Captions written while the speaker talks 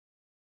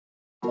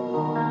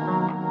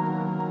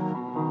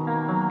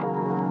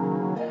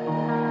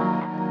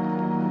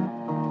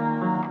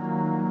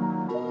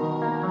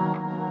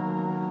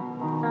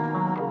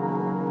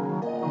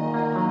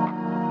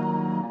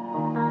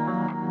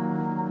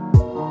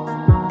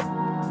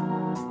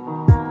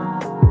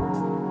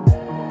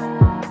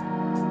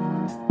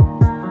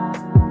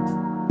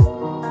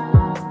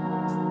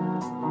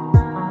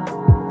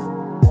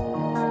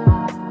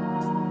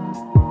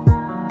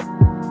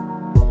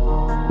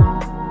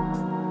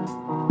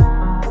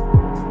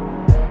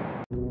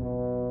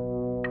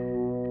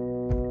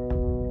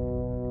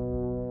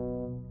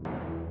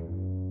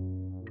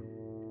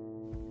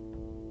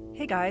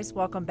Hey guys,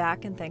 welcome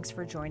back and thanks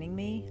for joining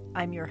me.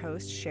 I'm your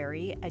host,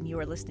 Sherry, and you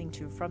are listening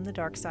to From the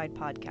Dark Side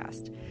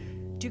podcast.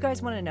 Do you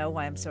guys want to know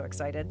why I'm so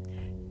excited?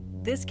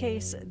 This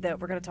case that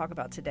we're going to talk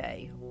about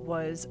today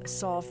was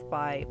solved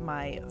by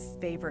my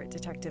favorite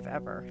detective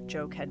ever,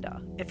 Joe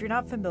Kenda. If you're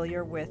not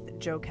familiar with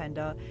Joe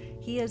Kenda,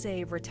 he is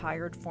a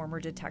retired former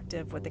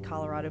detective with the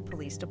Colorado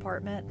Police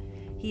Department.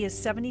 He is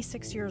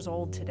 76 years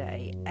old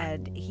today,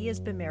 and he has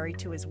been married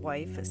to his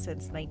wife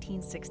since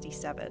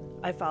 1967.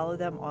 I follow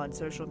them on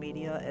social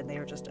media, and they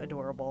are just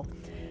adorable.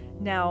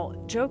 Now,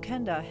 Joe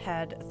Kenda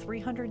had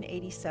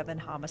 387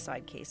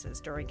 homicide cases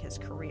during his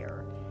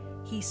career.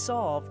 He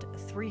solved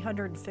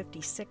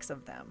 356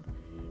 of them.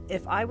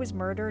 If I was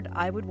murdered,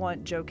 I would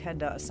want Joe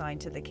Kenda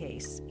assigned to the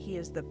case. He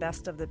is the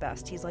best of the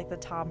best. He's like the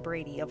Tom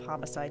Brady of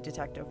homicide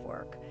detective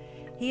work.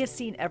 He has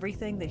seen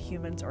everything that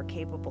humans are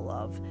capable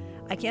of.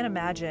 I can't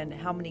imagine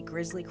how many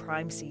grisly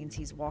crime scenes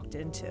he's walked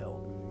into.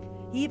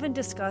 He even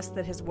discussed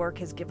that his work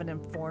has given him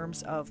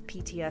forms of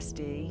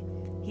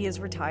PTSD. He is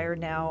retired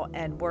now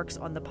and works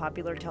on the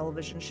popular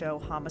television show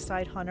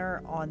Homicide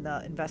Hunter on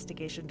the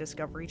Investigation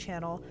Discovery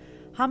Channel.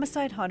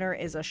 Homicide Hunter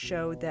is a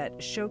show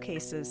that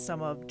showcases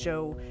some of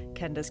Joe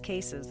Kenda's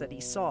cases that he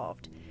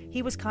solved.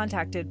 He was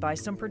contacted by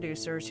some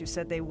producers who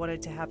said they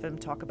wanted to have him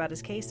talk about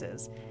his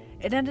cases.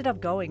 It ended up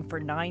going for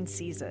 9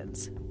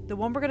 seasons. The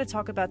one we're going to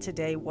talk about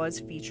today was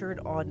featured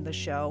on the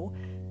show.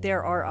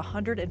 There are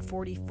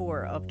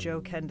 144 of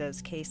Joe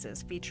Kenda's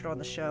cases featured on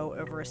the show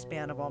over a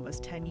span of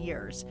almost 10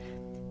 years.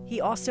 He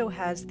also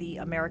has the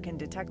American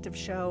Detective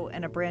Show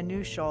and a brand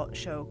new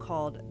show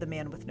called The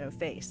Man with No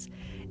Face.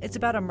 It's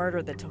about a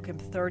murder that took him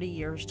 30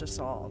 years to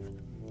solve.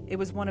 It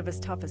was one of his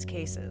toughest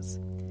cases.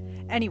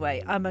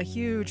 Anyway, I'm a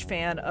huge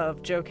fan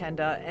of Joe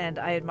Kenda, and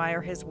I admire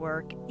his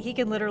work. He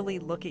can literally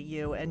look at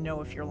you and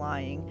know if you're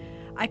lying.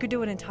 I could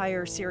do an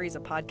entire series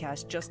of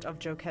podcasts just of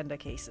Joe Kenda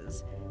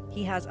cases.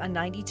 He has a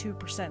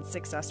 92%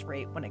 success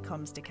rate when it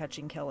comes to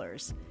catching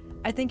killers.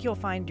 I think you'll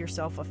find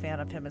yourself a fan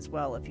of him as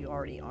well if you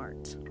already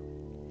aren't.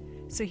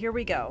 So here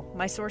we go.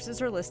 My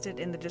sources are listed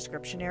in the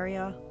description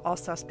area. All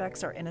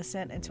suspects are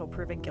innocent until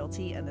proven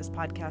guilty, and this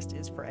podcast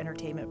is for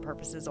entertainment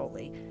purposes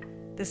only.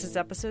 This is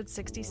episode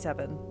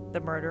 67, The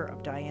Murder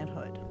of Dianne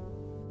Hood.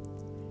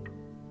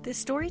 This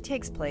story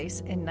takes place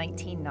in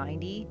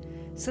 1990.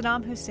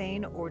 Saddam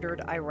Hussein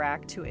ordered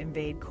Iraq to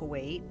invade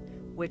Kuwait,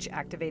 which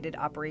activated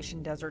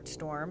Operation Desert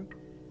Storm.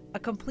 A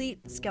complete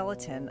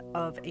skeleton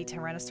of a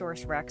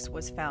Tyrannosaurus Rex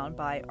was found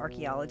by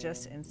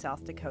archaeologists in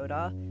South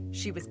Dakota.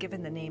 She was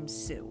given the name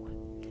Sue.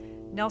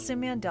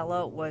 Nelson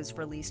Mandela was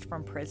released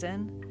from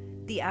prison.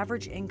 The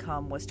average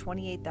income was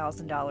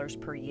 $28,000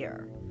 per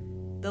year.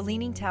 The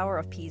Leaning Tower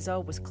of Pisa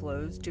was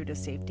closed due to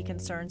safety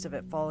concerns of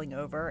it falling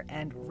over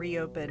and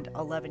reopened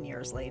 11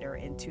 years later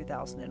in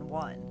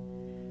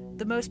 2001.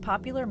 The most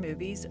popular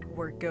movies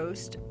were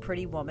Ghost,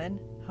 Pretty Woman,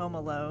 Home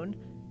Alone,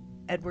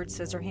 Edward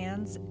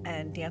Scissorhands,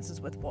 and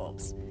Dances with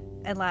Wolves.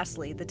 And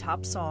lastly, the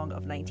top song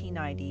of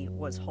 1990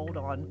 was Hold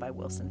On by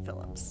Wilson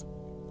Phillips.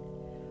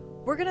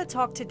 We're going to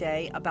talk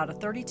today about a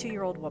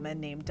 32-year-old woman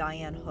named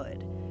Dianne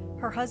Hood.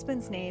 Her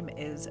husband's name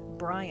is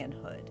Brian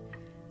Hood.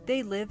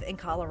 They live in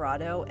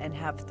Colorado and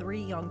have 3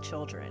 young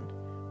children.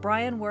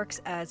 Brian works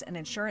as an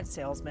insurance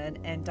salesman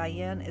and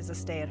Dianne is a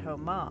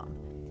stay-at-home mom.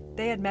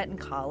 They had met in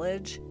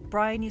college.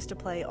 Brian used to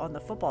play on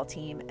the football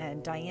team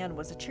and Dianne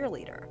was a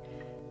cheerleader.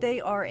 They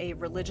are a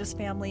religious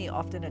family,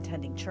 often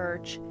attending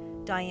church.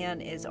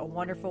 Dianne is a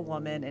wonderful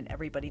woman and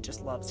everybody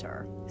just loves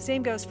her.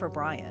 Same goes for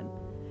Brian.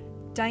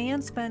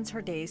 Dianne spends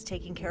her days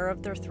taking care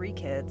of their 3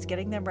 kids,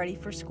 getting them ready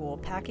for school,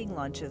 packing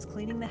lunches,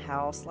 cleaning the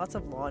house, lots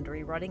of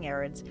laundry, running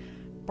errands.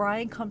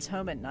 Brian comes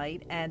home at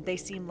night and they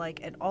seem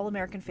like an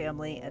all-American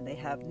family and they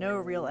have no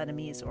real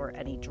enemies or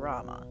any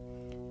drama.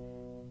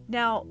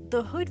 Now,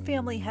 the Hood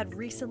family had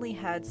recently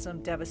had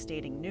some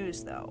devastating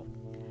news though.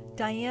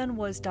 Dianne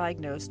was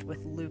diagnosed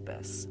with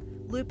lupus.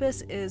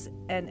 Lupus is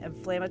an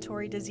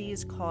inflammatory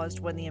disease caused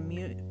when the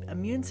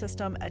immune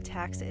system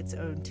attacks its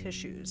own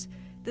tissues.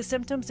 The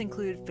symptoms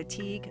include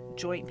fatigue,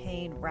 joint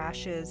pain,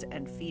 rashes,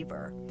 and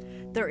fever.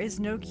 There is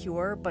no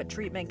cure, but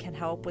treatment can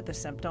help with the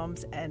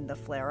symptoms and the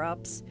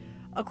flare-ups.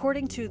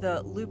 According to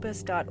the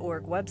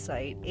lupus.org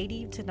website,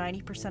 80 to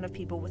 90% of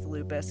people with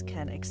lupus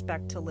can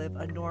expect to live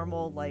a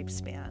normal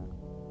lifespan.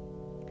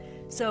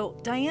 So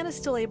Dianne is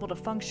still able to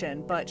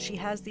function, but she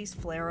has these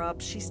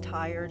flare-ups, she's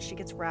tired, she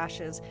gets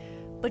rashes.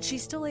 but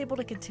she's still able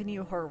to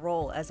continue her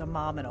role as a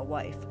mom and a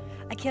wife.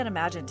 I can't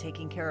imagine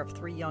taking care of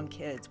 3 young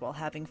kids while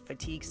having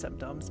fatigue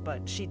symptoms,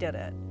 but she did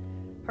it.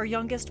 Her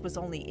youngest was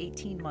only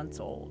 18 months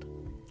old.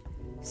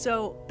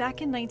 So,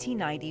 back in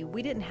 1990,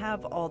 we didn't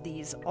have all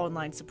these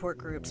online support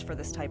groups for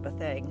this type of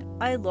thing.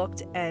 I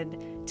looked,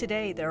 and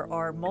today there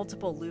are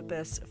multiple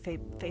lupus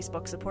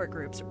Facebook support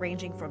groups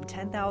ranging from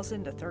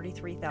 10,000 to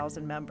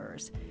 33,000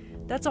 members.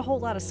 That's a whole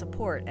lot of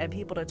support and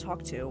people to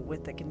talk to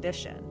with the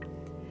condition.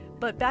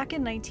 But back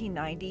in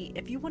 1990,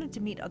 if you wanted to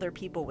meet other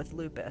people with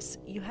lupus,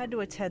 you had to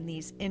attend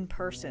these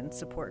in-person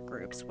support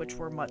groups, which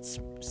were much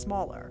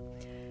smaller.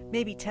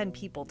 Maybe 10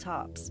 people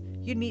tops.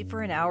 You'd meet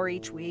for an hour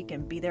each week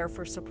and be there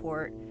for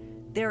support.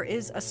 There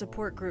is a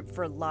support group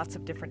for lots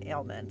of different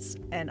ailments,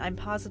 and I'm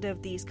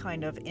positive these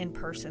kind of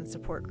in-person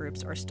support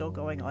groups are still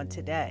going on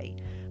today,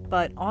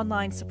 but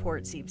online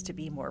support seems to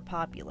be more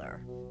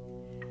popular.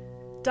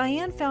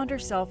 Dianne found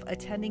herself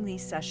attending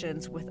these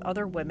sessions with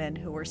other women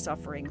who were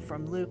suffering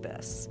from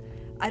lupus.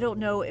 I don't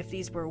know if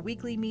these were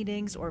weekly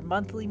meetings or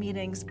monthly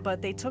meetings,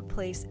 but they took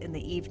place in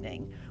the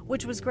evening,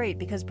 which was great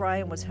because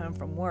Brian was home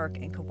from work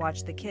and could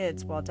watch the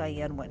kids while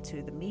Dianne went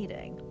to the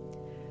meeting.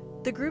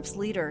 The group's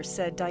leader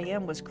said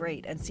Dianne was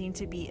great and seemed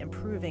to be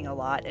improving a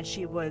lot, and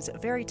she was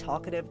very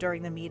talkative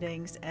during the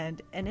meetings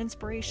and an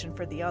inspiration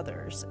for the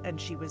others, and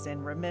she was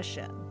in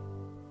remission.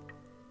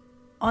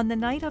 On the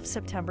night of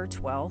September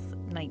 12,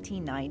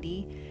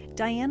 1990,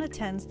 Dianne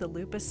attends the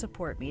lupus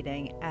support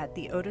meeting at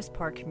the Otis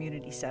Park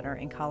Community Center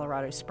in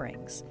Colorado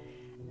Springs.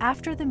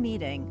 After the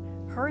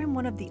meeting, her and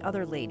one of the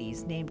other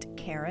ladies named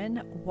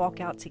Karen walk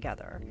out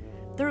together.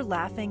 They're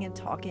laughing and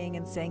talking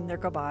and saying their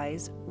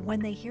goodbyes when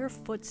they hear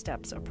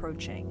footsteps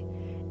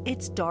approaching.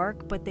 It's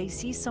dark, but they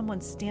see someone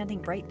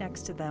standing right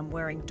next to them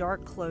wearing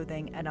dark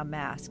clothing and a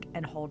mask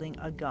and holding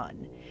a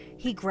gun.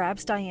 He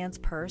grabs Dianne's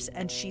purse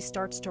and she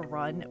starts to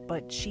run,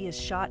 but she is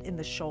shot in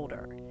the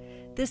shoulder.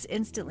 This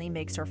instantly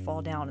makes her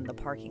fall down in the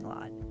parking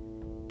lot.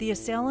 The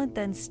assailant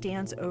then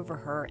stands over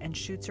her and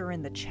shoots her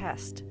in the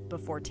chest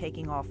before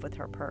taking off with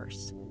her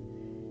purse.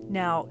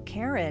 Now,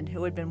 Karen,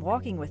 who had been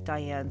walking with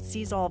Dianne,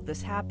 sees all of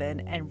this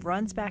happen and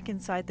runs back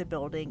inside the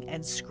building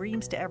and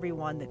screams to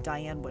everyone that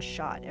Dianne was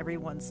shot.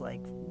 Everyone's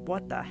like,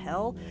 what the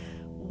hell?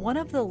 One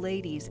of the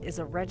ladies is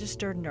a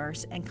registered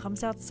nurse and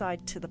comes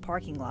outside to the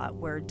parking lot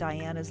where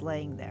Dianne is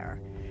laying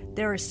there.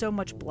 There is so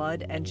much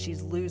blood and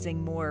she's losing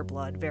more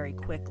blood very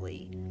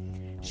quickly.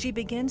 She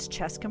begins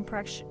chest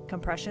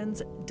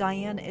compressions.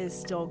 Dianne is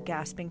still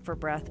gasping for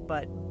breath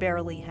but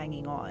barely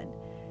hanging on.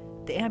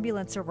 The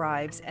ambulance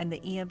arrives and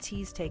the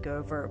EMTs take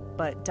over,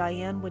 but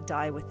Dianne would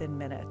die within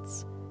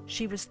minutes.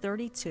 She was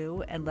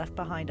 32 and left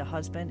behind a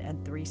husband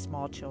and 3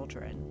 small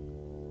children.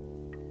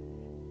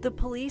 The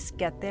police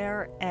get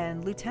there,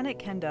 and Lieutenant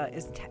Kenda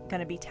is going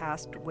to be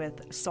tasked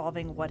with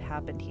solving what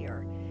happened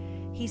here.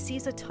 He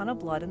sees a ton of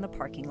blood in the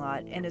parking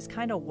lot and is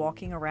kind of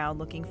walking around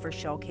looking for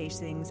shell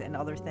casings and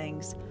other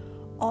things.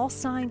 All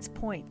signs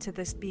point to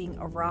this being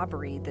a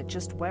robbery that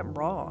just went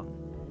wrong.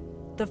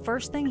 The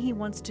first thing he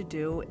wants to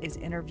do is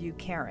interview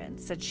Karen,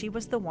 since she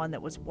was the one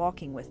that was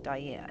walking with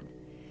Dianne.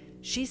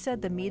 She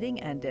said the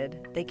meeting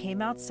ended, they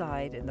came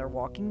outside and they're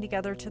walking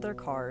together to their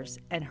cars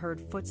and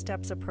heard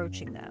footsteps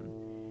approaching them.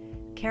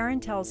 Karen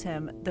tells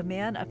him the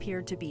man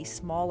appeared to be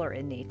smaller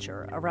in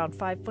nature, around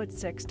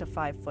 5'6" to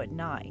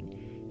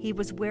 5'9". He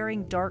was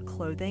wearing dark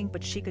clothing,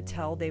 but she could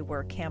tell they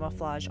were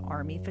camouflage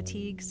army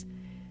fatigues.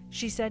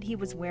 She said he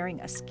was wearing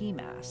a ski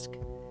mask.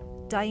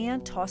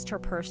 Dianne tossed her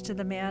purse to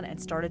the man and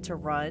started to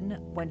run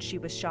when she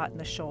was shot in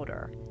the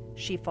shoulder.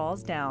 She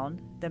falls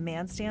down, the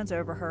man stands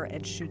over her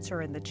and shoots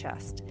her in the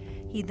chest.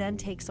 He then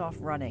takes off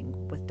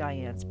running with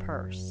Dianne's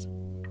purse.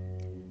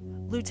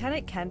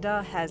 Lieutenant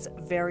Kenda has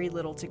very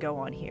little to go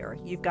on here.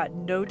 You've got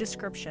no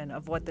description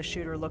of what the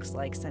shooter looks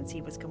like since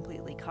he was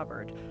completely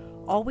covered.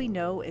 All we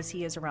know is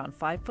he is around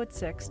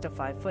 5'6" to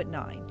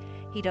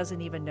 5'9". He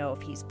doesn't even know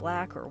if he's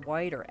black or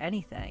white or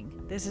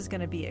anything. This is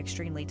going to be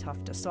extremely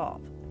tough to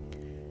solve.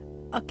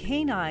 A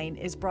canine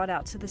is brought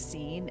out to the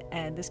scene,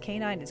 and this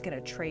canine is going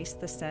to trace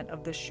the scent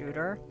of the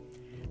shooter.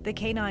 The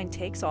canine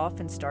takes off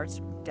and starts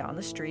down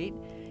the street.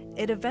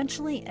 It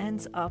eventually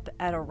ends up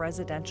at a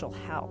residential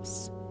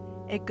house.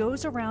 It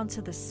goes around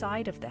to the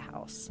side of the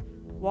house,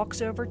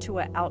 walks over to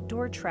an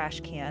outdoor trash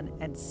can,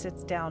 and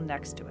sits down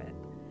next to it.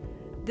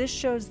 This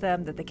shows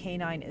them that the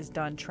canine is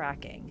done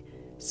tracking.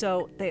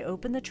 So they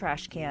open the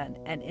trash can,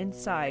 and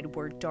inside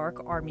were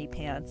dark army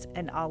pants,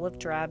 an olive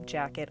drab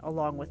jacket,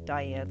 along with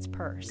Dianne's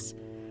purse.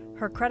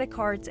 Her credit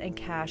cards and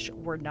cash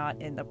were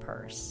not in the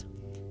purse.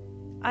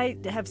 I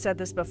have said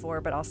this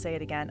before, but I'll say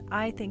it again.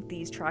 I think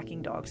these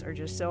tracking dogs are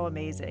just so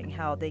amazing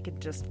how they could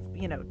just,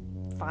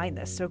 find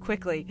this so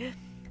quickly.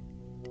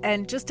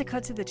 And just to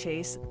cut to the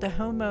chase, the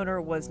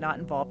homeowner was not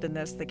involved in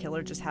this. The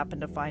killer just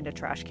happened to find a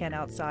trash can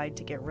outside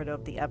to get rid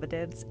of the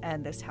evidence,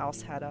 and this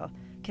house had a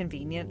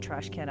convenient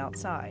trash can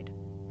outside.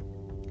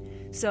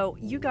 So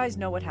you guys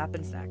know what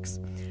happens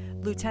next.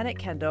 Lieutenant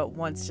Kenda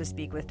wants to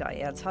speak with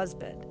Dianne's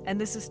husband,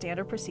 and this is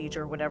standard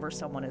procedure whenever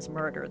someone is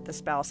murdered. The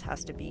spouse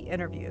has to be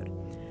interviewed.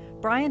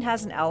 Brian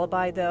has an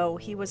alibi, though.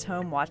 He was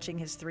home watching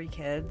his 3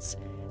 kids.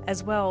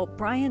 As well,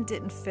 Brian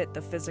didn't fit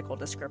the physical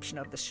description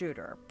of the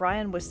shooter.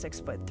 Brian was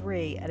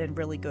 6'3" and in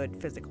really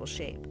good physical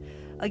shape.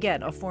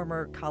 Again, a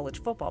former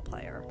college football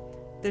player.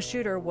 The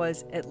shooter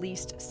was at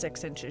least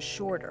 6 inches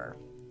shorter.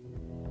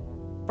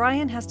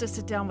 Brian has to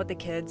sit down with the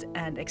kids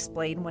and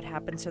explain what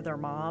happened to their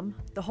mom.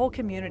 The whole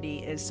community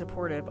is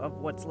supportive of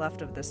what's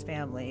left of this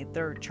family.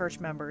 Their church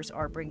members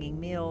are bringing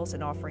meals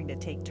and offering to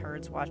take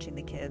turns watching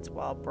the kids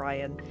while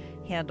Brian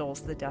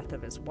handles the death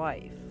of his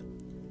wife.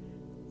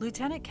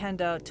 Lieutenant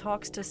Kenda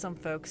talks to some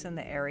folks in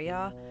the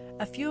area.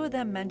 A few of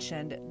them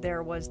mentioned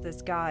there was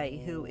this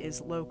guy who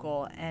is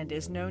local and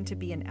is known to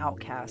be an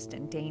outcast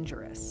and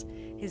dangerous.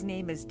 His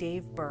name is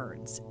Dave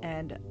Burns,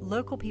 and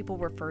local people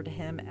refer to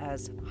him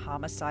as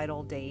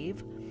Homicidal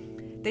Dave.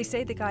 They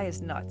say the guy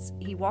is nuts.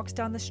 He walks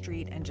down the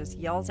street and just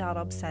yells out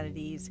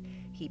obscenities.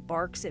 He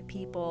barks at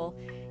people.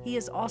 He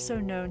is also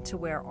known to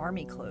wear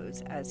army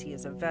clothes, as he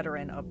is a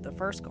veteran of the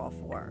First Gulf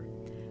War.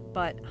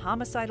 But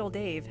Homicidal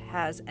Dave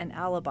has an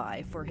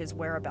alibi for his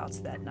whereabouts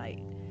that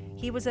night.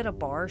 He was at a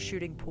bar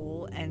shooting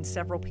pool, and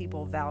several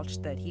people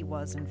vouched that he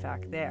was in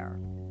fact there.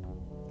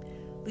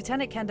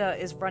 Lieutenant Kenda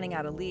is running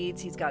out of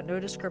leads. He's got no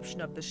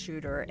description of the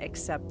shooter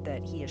except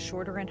that he is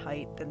shorter in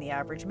height than the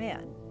average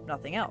man.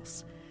 Nothing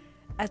else.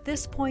 At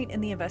this point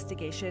in the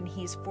investigation,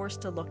 he's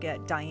forced to look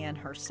at Dianne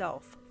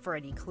herself for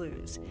any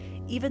clues.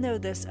 Even though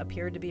this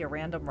appeared to be a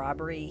random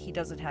robbery, he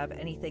doesn't have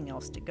anything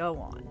else to go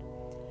on.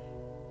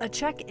 A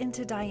check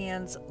into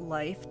Dianne's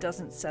life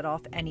doesn't set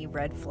off any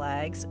red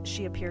flags.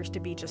 She appears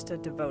to be just a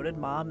devoted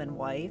mom and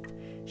wife.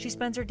 She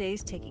spends her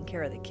days taking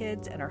care of the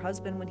kids and her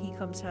husband when he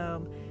comes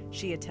home.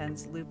 She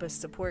attends lupus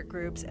support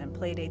groups and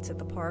play dates at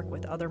the park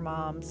with other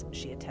moms.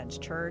 She attends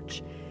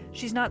church.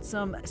 She's not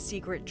some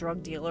secret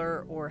drug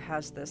dealer or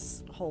has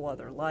this whole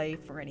other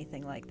life or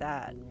anything like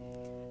that.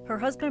 Her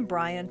husband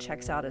Brian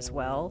checks out as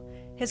well.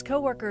 His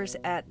coworkers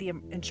at the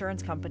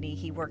insurance company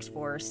he works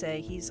for say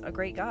he's a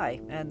great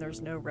guy and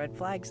there's no red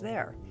flags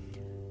there.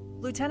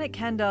 Lieutenant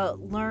Kenda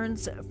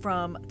learns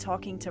from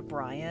talking to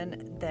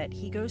Brian that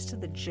he goes to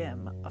the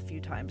gym a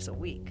few times a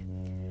week.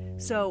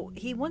 So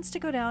he wants to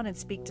go down and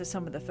speak to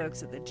some of the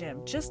folks at the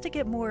gym just to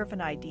get more of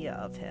an idea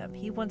of him.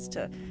 He wants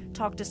to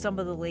talk to some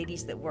of the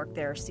ladies that work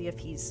there, see if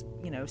he's,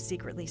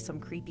 secretly some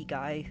creepy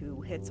guy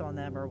who hits on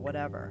them or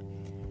whatever.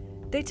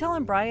 They tell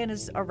him Brian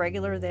is a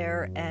regular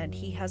there and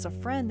he has a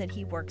friend that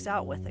he works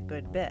out with a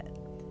good bit.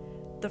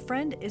 The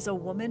friend is a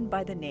woman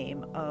by the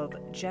name of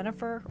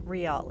Jennifer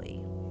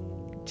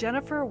Reale.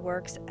 Jennifer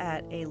works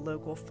at a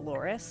local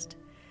florist.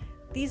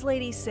 These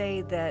ladies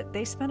say that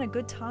they spent a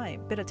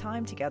bit of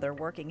time together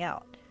working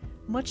out.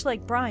 Much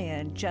like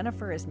Brian,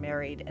 Jennifer is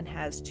married and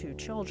has 2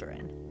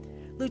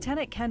 children.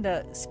 Lieutenant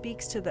Kenda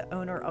speaks to the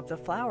owner of the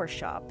flower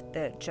shop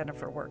that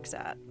Jennifer works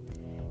at.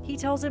 He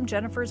tells him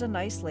Jennifer's a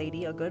nice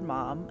lady, a good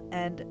mom,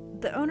 and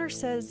the owner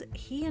says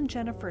he and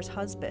Jennifer's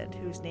husband,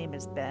 whose name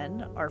is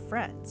Ben, are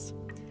friends.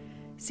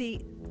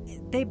 See,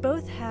 they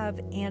both have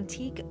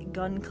antique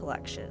gun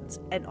collections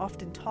and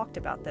often talked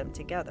about them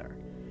together.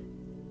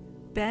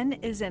 Ben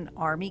is an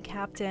Army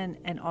captain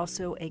and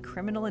also a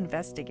criminal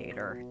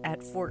investigator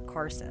at Fort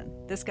Carson.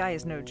 This guy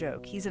is no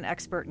joke. He's an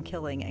expert in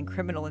killing and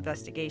criminal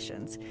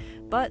investigations.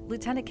 But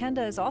Lieutenant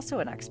Kenda is also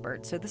an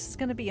expert, so this is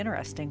going to be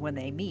interesting when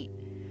they meet.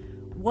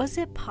 Was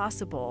it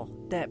possible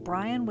that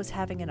Brian was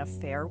having an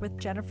affair with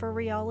Jennifer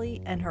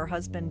Reale and her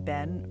husband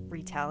Ben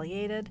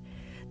retaliated?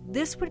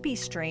 This would be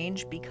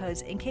strange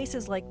because in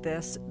cases like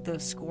this, the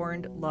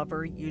scorned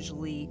lover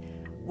usually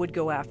would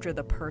go after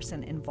the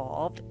person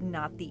involved,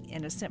 not the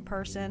innocent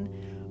person.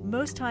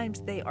 Most times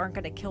they aren't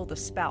going to kill the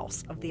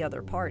spouse of the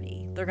other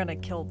party. They're going to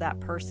kill that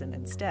person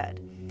instead.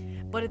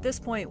 But at this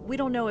point, we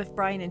don't know if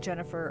Brian and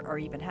Jennifer are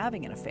even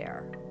having an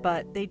affair,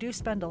 but they do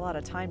spend a lot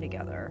of time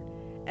together.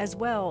 As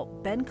well,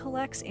 Ben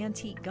collects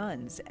antique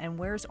guns and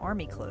wears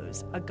army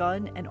clothes. A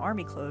gun and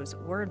army clothes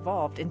were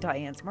involved in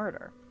Dianne's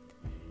murder.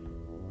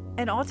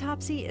 An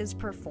autopsy is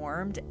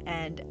performed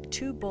and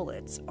 2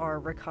 bullets are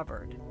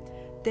recovered.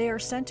 They are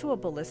sent to a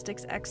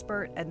ballistics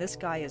expert, and this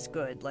guy is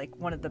good, like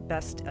one of the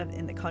best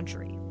in the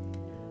country.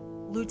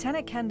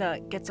 Lieutenant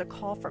Kenda gets a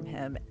call from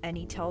him, and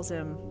he tells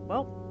him,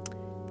 well,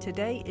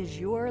 today is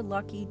your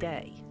lucky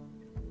day.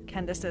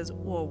 Kenda says,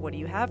 well, what do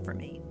you have for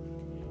me?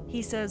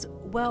 He says,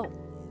 well,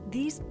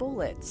 these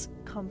bullets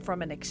come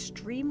from an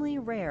extremely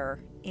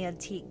rare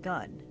antique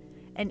gun,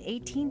 an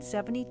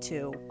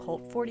 1872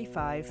 Colt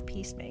 45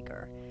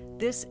 Peacemaker.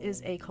 This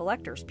is a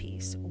collector's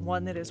piece,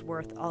 one that is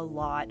worth a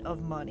lot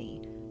of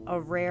money, a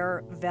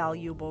rare,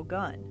 valuable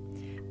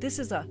gun. This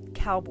is a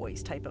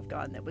cowboy's type of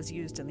gun that was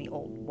used in the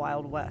old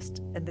Wild West,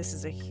 and this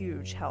is a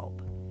huge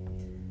help.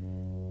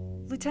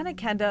 Lieutenant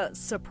Kenda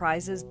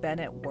surprises Ben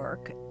at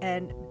work,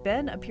 and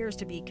Ben appears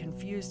to be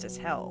confused as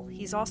hell.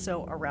 He's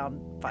also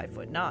around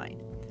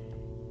 5'9".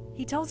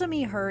 He tells him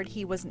he heard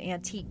he was an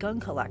antique gun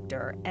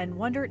collector and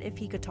wondered if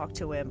he could talk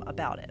to him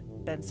about it.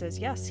 Ben says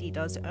yes, he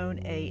does own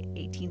a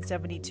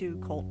 1872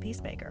 Colt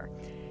Peacemaker.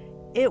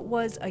 It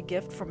was a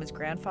gift from his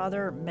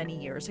grandfather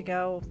many years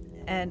ago.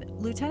 and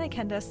Lieutenant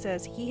Kenda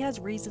says he has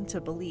reason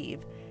to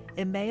believe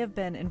it may have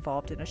been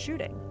involved in a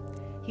shooting.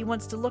 He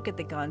wants to look at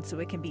the gun so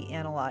it can be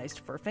analyzed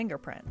for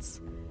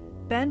fingerprints.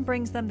 Ben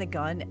brings them the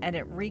gun, and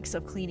it reeks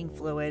of cleaning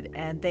fluid,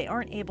 and they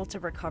aren't able to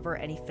recover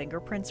any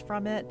fingerprints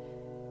from it.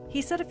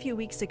 He said a few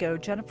weeks ago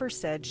Jennifer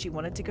said she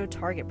wanted to go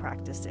target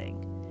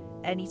practicing,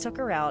 and he took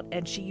her out,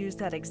 and she used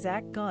that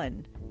exact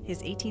gun,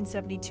 his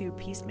 1872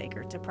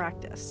 Peacemaker, to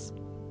practice.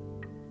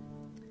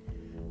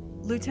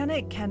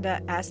 Lieutenant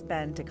Kenda asked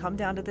Ben to come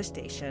down to the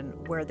station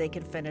where they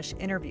can finish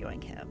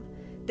interviewing him.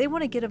 They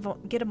want to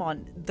get him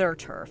on their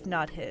turf,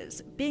 not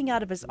his. Being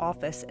out of his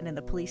office and in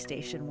the police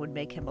station would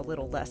make him a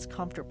little less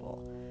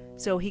comfortable.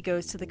 So he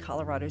goes to the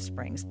Colorado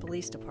Springs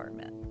Police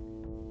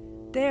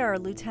Department. There,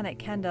 Lieutenant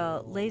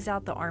Kenda lays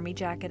out the army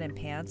jacket and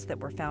pants that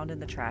were found in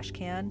the trash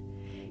can.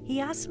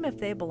 He asks him if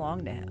they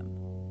belong to him.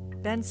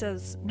 Ben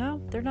says,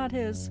 no, they're not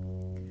his.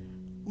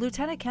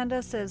 Lieutenant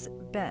Kenda says,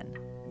 Ben,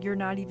 you're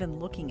not even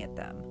looking at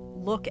them.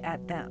 Look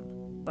at them.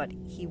 But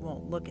he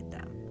won't look at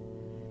them.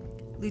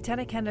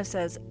 Lieutenant Kenda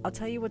says, I'll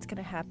tell you what's going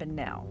to happen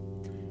now.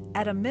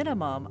 At a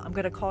minimum, I'm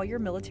going to call your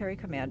military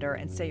commander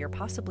and say you're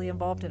possibly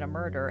involved in a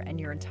murder and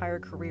your entire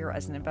career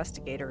as an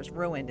investigator is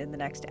ruined in the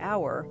next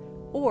hour,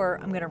 or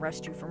I'm going to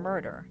arrest you for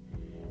murder.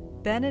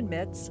 Ben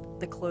admits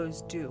the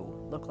clothes do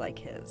look like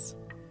his.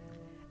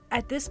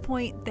 At this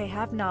point, they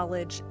have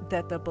knowledge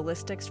that the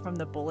ballistics from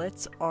the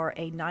bullets are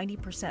a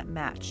 90%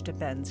 match to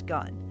Ben's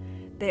gun.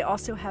 They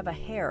also have a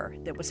hair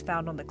that was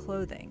found on the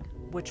clothing,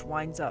 which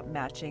winds up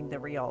matching the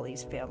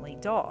Riali's family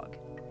dog.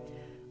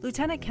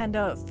 Lieutenant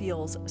Kenda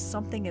feels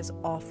something is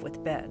off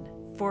with Ben.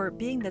 For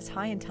being this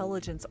high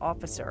intelligence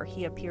officer,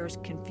 he appears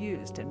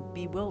confused and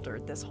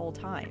bewildered this whole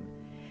time.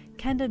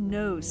 Kenda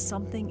knows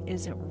something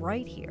isn't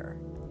right here.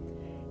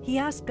 He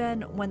asked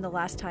Ben when the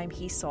last time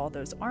he saw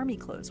those army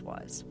clothes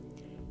was.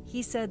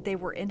 He said they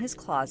were in his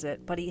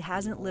closet, but he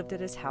hasn't lived at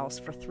his house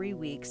for 3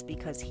 weeks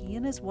because he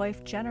and his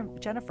wife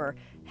Jennifer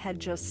had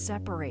just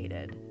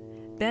separated.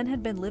 Ben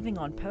had been living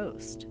on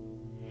post.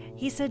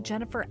 He said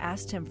Jennifer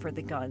asked him for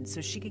the gun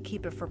so she could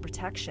keep it for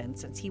protection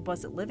since he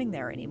wasn't living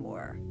there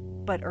anymore.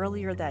 But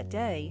earlier that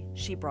day,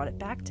 she brought it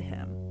back to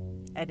him,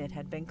 and it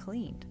had been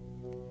cleaned.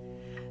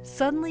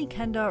 Suddenly,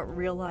 Kenda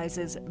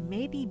realizes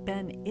maybe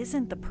Ben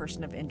isn't the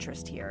person of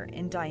interest here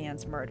in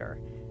Dianne's murder.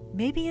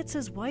 Maybe it's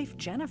his wife,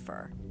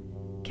 Jennifer.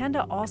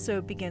 Kenda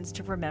also begins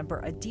to remember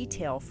a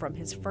detail from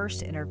his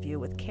first interview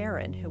with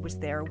Karen, who was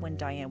there when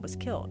Dianne was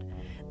killed.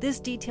 This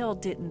detail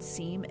didn't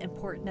seem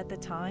important at the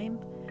time,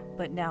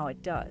 but now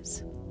it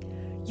does.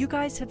 You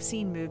guys have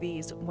seen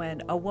movies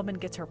when a woman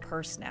gets her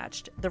purse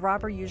snatched. The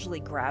robber usually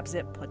grabs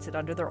it, puts it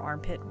under their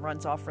armpit, and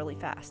runs off really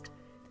fast.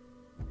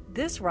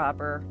 This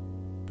robber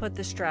put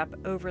the strap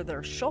over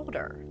their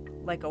shoulder,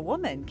 like a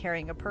woman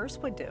carrying a purse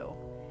would do,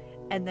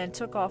 and then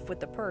took off with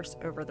the purse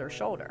over their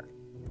shoulder.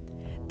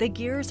 The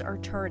gears are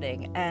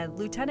turning, and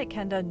Lieutenant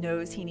Kenda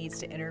knows he needs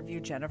to interview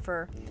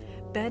Jennifer.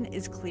 Ben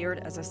is cleared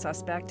as a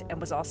suspect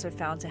and was also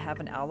found to have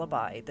an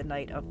alibi the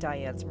night of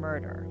Dianne's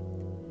murder.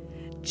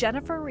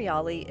 Jennifer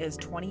Riali is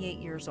 28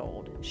 years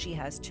old. She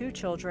has 2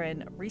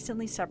 children,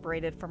 recently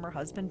separated from her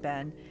husband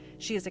Ben.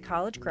 She is a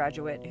college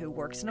graduate who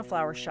works in a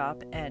flower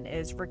shop and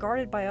is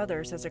regarded by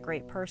others as a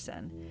great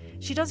person.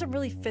 She doesn't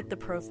really fit the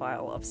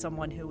profile of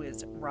someone who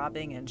is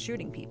robbing and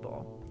shooting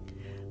people.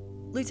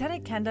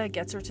 Lieutenant Kenda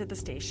gets her to the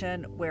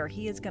station where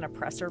he is going to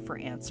press her for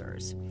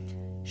answers.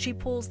 She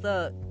pulls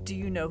the "Do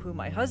you know who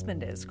my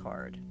husband is?"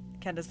 card.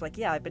 Kenda's like,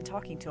 yeah, I've been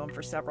talking to him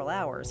for several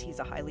hours. He's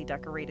a highly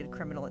decorated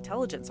criminal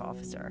intelligence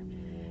officer.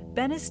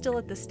 Ben is still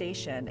at the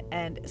station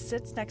and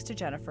sits next to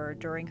Jennifer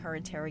during her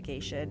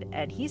interrogation,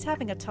 and he's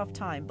having a tough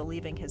time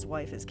believing his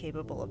wife is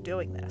capable of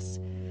doing this.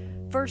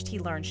 First, he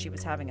learns she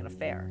was having an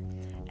affair,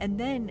 and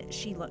then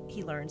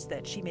he learns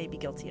that she may be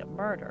guilty of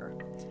murder.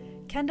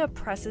 Kenda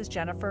presses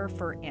Jennifer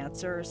for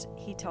answers.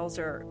 He tells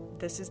her,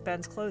 this is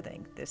Ben's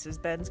clothing, this is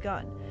Ben's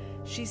gun.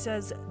 She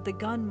says the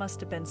gun must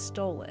have been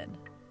stolen,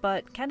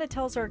 but Kenda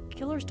tells her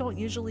killers don't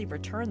usually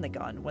return the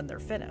gun when they're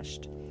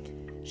finished.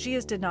 She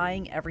is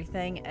denying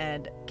everything,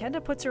 and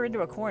Kenda puts her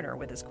into a corner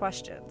with his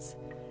questions.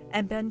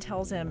 And Ben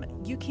tells him,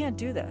 you can't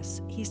do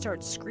this. He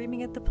starts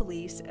screaming at the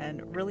police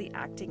and really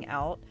acting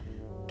out.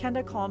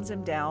 Kenda calms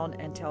him down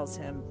and tells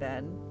him,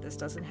 Ben, this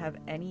doesn't have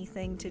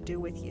anything to do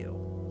with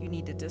you. You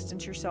need to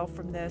distance yourself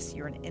from this.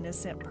 You're an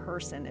innocent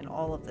person in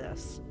all of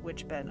this,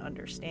 which Ben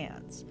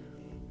understands.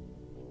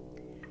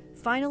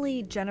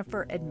 Finally,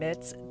 Jennifer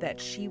admits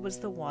that she was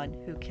the one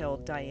who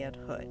killed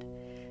Dianne Hood.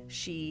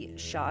 She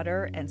shot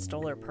her and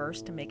stole her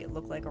purse to make it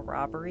look like a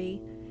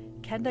robbery.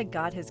 Kenda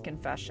got his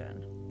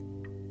confession.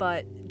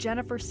 But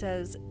Jennifer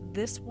says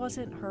this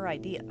wasn't her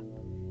idea.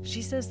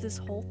 She says this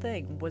whole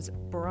thing was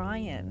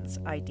Brian's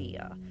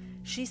idea.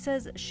 She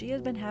says she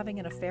had been having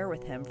an affair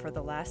with him for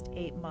the last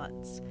 8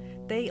 months.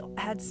 They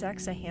had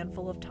sex a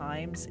handful of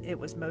times. It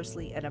was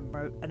mostly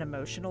an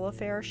emotional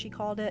affair, she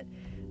called it.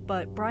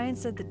 But Brian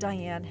said that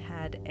Dianne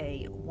had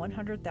a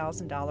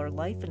 $100,000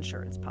 life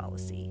insurance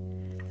policy.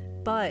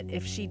 But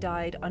if she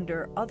died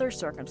under other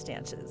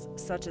circumstances,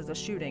 such as a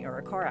shooting or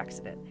a car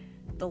accident,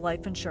 the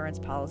life insurance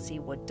policy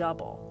would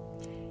double.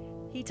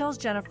 He tells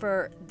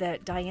Jennifer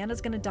that Dianne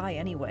is going to die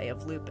anyway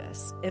of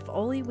lupus. If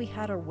only we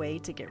had a way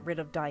to get rid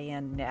of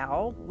Dianne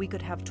now, we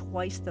could have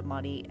twice the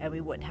money and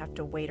we wouldn't have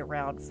to wait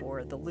around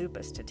for the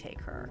lupus to take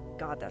her.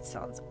 God, that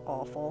sounds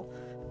awful.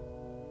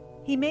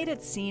 He made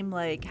it seem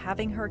like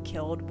having her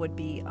killed would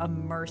be a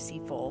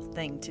merciful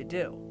thing to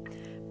do.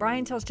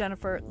 Brian tells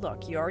Jennifer,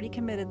 look, you already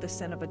committed the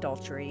sin of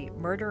adultery.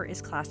 Murder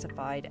is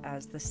classified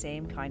as the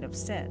same kind of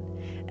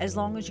sin. As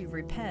long as you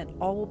repent,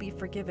 all will be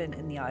forgiven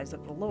in the eyes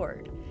of the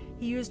Lord.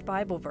 He used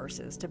Bible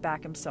verses to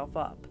back himself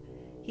up.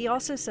 He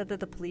also said that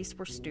the police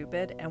were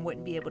stupid and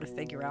wouldn't be able to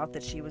figure out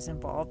that she was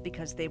involved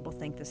because they will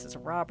think this is a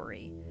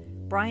robbery.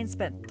 Brian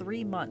spent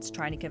 3 months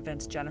trying to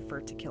convince Jennifer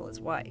to kill his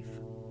wife.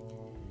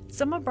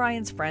 Some of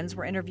Brian's friends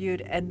were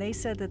interviewed, and they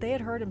said that they had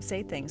heard him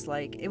say things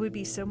like, it would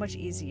be so much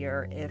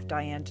easier if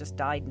Dianne just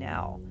died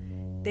now.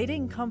 They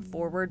didn't come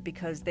forward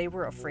because they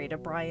were afraid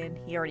of Brian.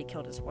 He already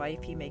killed his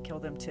wife. He may kill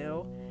them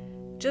too.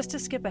 Just to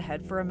skip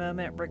ahead for a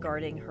moment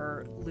regarding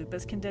her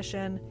lupus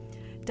condition,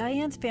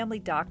 Dianne's family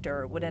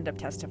doctor would end up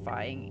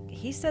testifying.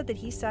 He said that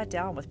he sat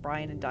down with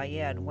Brian and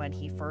Dianne when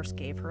he first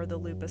gave her the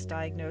lupus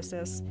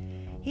diagnosis.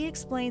 He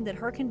explained that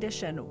her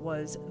condition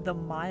was the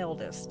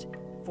mildest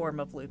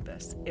form of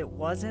lupus. It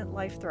wasn't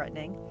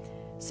life-threatening.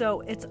 So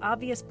it's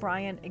obvious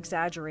Brian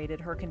exaggerated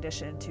her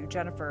condition to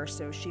Jennifer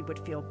so she would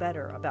feel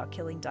better about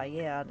killing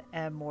Dianne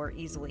and more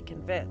easily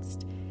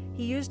convinced.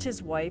 He used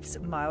his wife's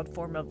mild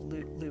form of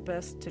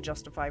lupus to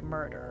justify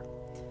murder.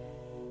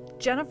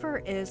 Jennifer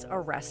is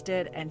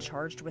arrested and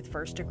charged with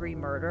first-degree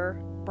murder.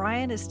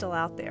 Brian is still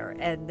out there,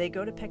 and they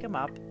go to pick him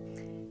up.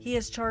 He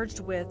is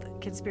charged with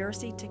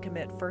conspiracy to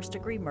commit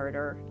first-degree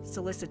murder,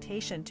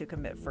 solicitation to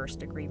commit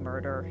first-degree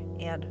murder,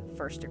 and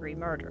first-degree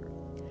murder.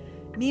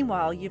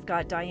 Meanwhile, you've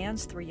got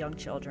Dianne's 3 young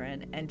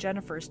children and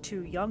Jennifer's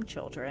 2 young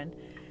children.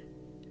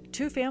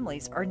 2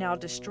 families are now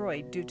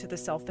destroyed due to the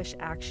selfish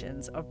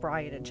actions of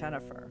Brian and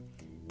Jennifer.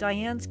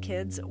 Dianne's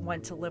kids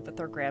went to live with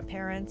their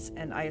grandparents,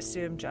 and I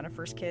assume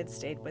Jennifer's kids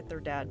stayed with their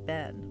dad,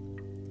 Ben.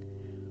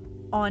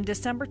 On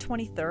December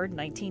 23,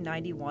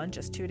 1991,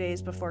 just 2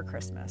 days before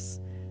Christmas,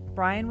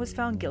 Brian was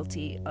found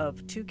guilty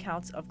of 2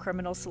 counts of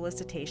criminal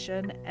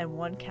solicitation and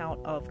 1 count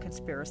of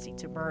conspiracy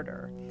to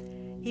murder.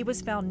 He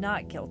was found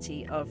not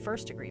guilty of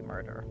first-degree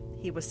murder.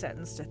 He was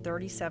sentenced to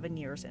 37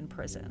 years in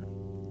prison.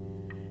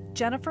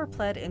 Jennifer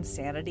pled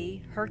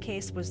insanity. Her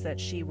case was that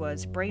she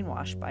was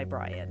brainwashed by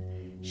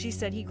Brian. She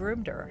said he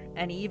groomed her,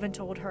 and he even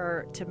told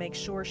her to make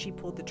sure she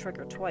pulled the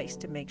trigger twice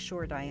to make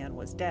sure Dianne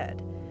was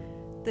dead.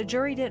 The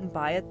jury didn't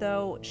buy it,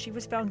 though. She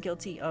was found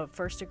guilty of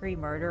first-degree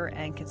murder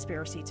and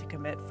conspiracy to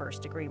commit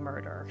first-degree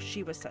murder.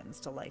 She was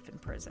sentenced to life in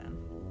prison.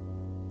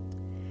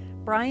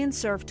 Brian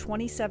served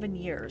 27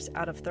 years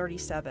out of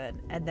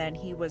 37, and then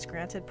he was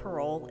granted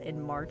parole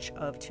in March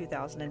of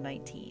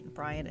 2019.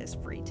 Brian is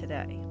free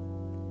today.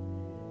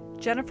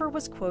 Jennifer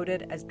was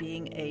quoted as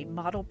being a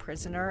model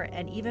prisoner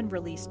and even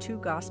released 2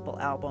 gospel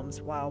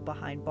albums while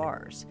behind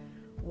bars.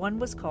 One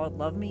was called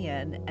Love Me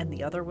In, and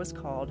the other was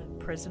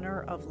called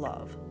Prisoner of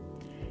Love.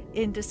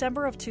 In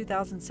December of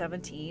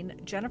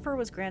 2017, Jennifer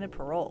was granted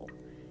parole.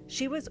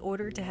 She was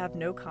ordered to have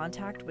no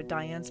contact with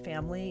Dianne's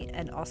family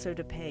and also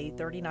to pay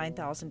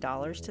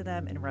 $39,000 to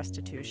them in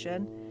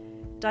restitution.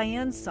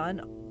 Dianne's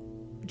son,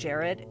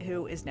 Jared,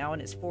 who is now in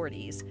his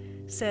 40s,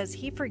 says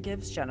he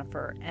forgives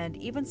Jennifer and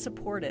even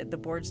supported the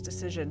board's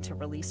decision to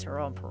release her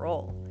on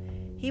parole.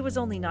 He was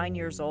only 9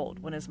 years old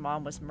when his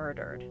mom was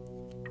murdered.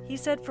 He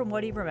said from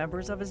what he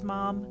remembers of his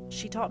mom,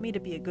 she taught me to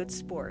be a good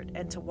sport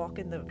and to walk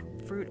in the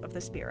fruit of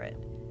the Spirit.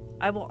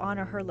 I will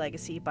honor her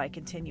legacy by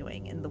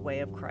continuing in the way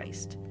of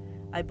Christ.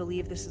 I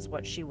believe this is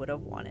what she would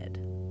have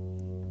wanted.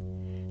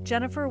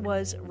 Jennifer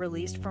was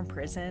released from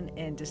prison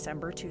in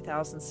December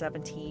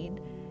 2017,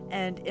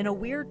 and in a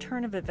weird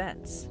turn of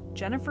events,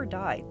 Jennifer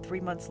died 3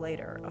 months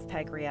later of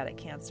pancreatic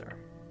cancer.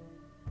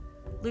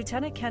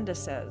 Lieutenant Kenda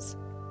says,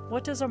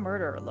 "What does a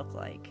murderer look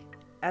like?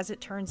 As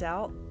it turns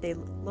out, they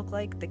look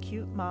like the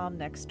cute mom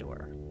next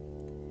door."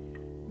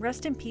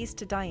 Rest in peace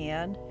to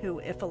Dianne, who,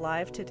 if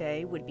alive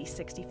today, would be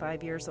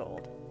 65 years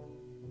old.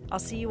 I'll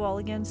see you all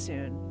again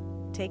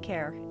soon. Take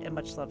care, and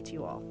much love to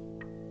you all.